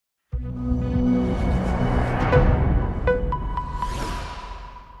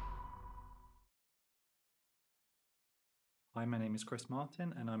Hi, my name is Chris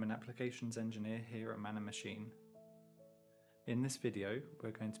Martin and I'm an applications engineer here at Man & Machine. In this video, we're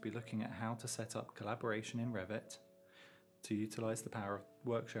going to be looking at how to set up collaboration in Revit to utilise the power of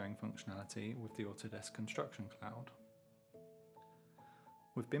work-sharing functionality with the Autodesk Construction Cloud.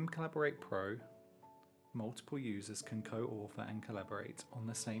 With BIM Collaborate Pro, multiple users can co-author and collaborate on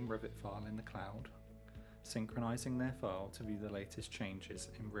the same Revit file in the cloud, synchronising their file to view the latest changes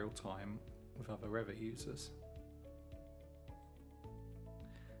in real time with other Revit users.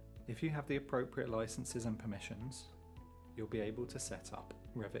 If you have the appropriate licenses and permissions, you'll be able to set up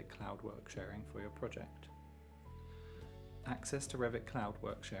Revit Cloud Worksharing for your project. Access to Revit Cloud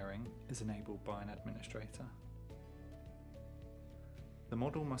Worksharing is enabled by an administrator. The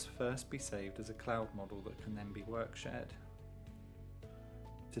model must first be saved as a cloud model that can then be work shared.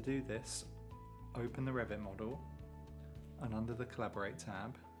 To do this, open the Revit model and under the Collaborate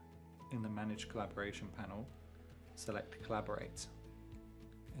tab, in the Manage Collaboration panel, select Collaborate.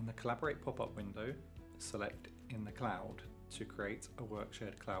 In the Collaborate pop-up window, select In the Cloud to create a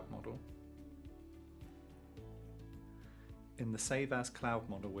work-shared cloud model. In the Save as Cloud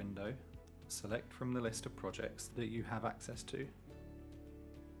Model window, select from the list of projects that you have access to.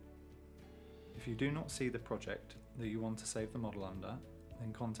 If you do not see the project that you want to save the model under,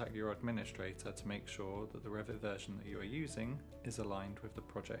 then contact your administrator to make sure that the Revit version that you are using is aligned with the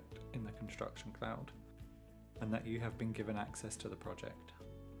project in the Construction Cloud, and that you have been given access to the project.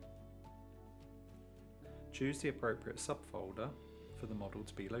 Choose the appropriate subfolder for the model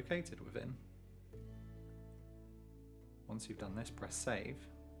to be located within. Once you've done this, press Save.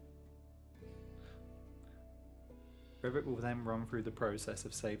 Revit will then run through the process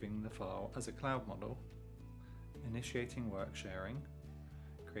of saving the file as a cloud model, initiating work sharing,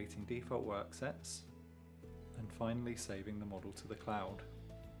 creating default work sets, and finally saving the model to the cloud.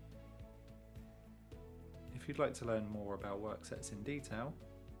 If you'd like to learn more about work sets in detail,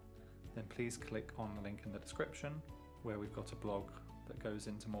 then please click on the link in the description where we've got a blog that goes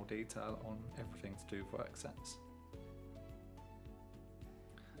into more detail on everything to do with work sets.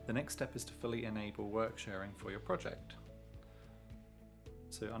 The next step is to fully enable work sharing for your project.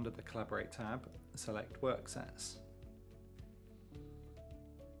 So under the Collaborate tab, select Work Sets.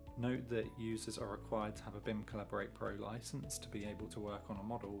 Note that users are required to have a BIM Collaborate Pro license to be able to work on a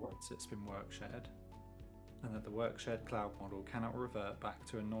model once it's been work shared, and that the work shared cloud model cannot revert back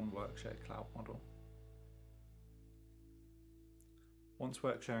to a non-work shared cloud model. Once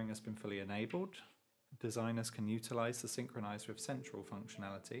work sharing has been fully enabled, designers can utilise the Synchronise with Central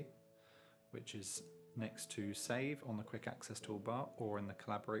functionality, which is next to Save on the Quick Access toolbar, or in the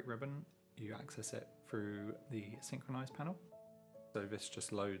Collaborate ribbon, you access it through the Synchronise panel. So this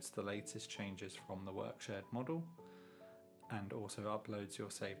just loads the latest changes from the work shared model and also uploads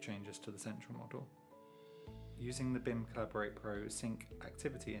your saved changes to the central model. Using the BIM Collaborate Pro Sync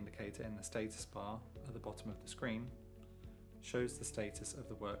Activity Indicator in the status bar at the bottom of the screen shows the status of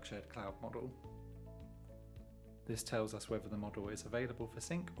the work shared cloud model. This tells us whether the model is available for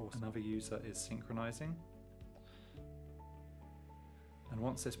sync or another user is synchronizing. And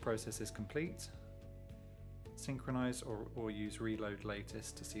once this process is complete, synchronize or use Reload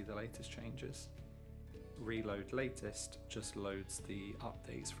Latest to see the latest changes. Reload Latest just loads the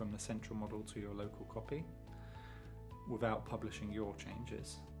updates from the central model to your local copy without publishing your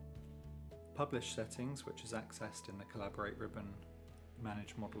changes. Publish Settings, which is accessed in the Collaborate ribbon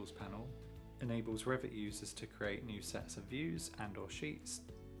Manage Models panel, enables Revit users to create new sets of views and/or sheets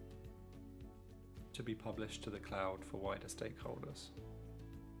to be published to the cloud for wider stakeholders.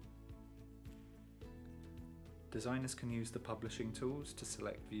 Designers can use the publishing tools to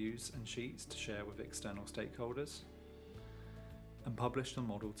select views and sheets to share with external stakeholders and publish the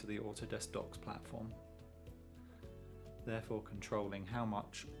model to the Autodesk Docs platform, therefore controlling how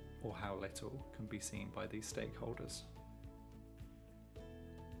much or how little can be seen by these stakeholders.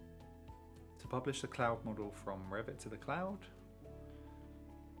 To publish the cloud model from Revit to the cloud,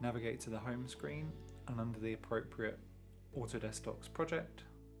 navigate to the home screen and under the appropriate Autodesk Docs project,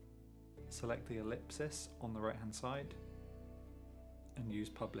 select the ellipsis on the right hand side and use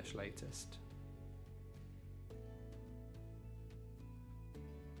Publish Latest.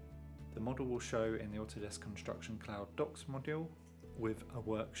 The model will show in the Autodesk Construction Cloud Docs module with a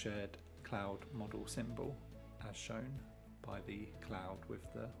work shared cloud model symbol as shown by the cloud with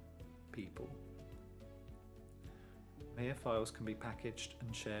the people. Here files can be packaged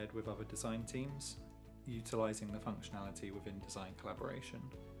and shared with other design teams, utilising the functionality within Design Collaboration,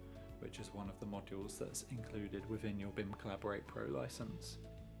 which is one of the modules that's included within your BIM Collaborate Pro license.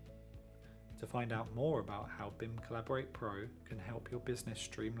 To find out more about how BIM Collaborate Pro can help your business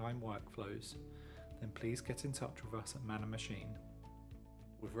streamline workflows, then please get in touch with us at Man & Machine.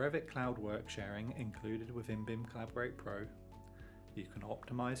 With Revit Cloud Worksharing included within BIM Collaborate Pro, you can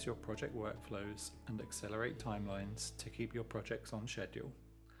optimize your project workflows and accelerate timelines to keep your projects on schedule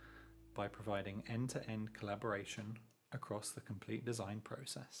by providing end-to-end collaboration across the complete design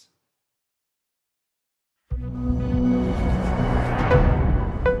process.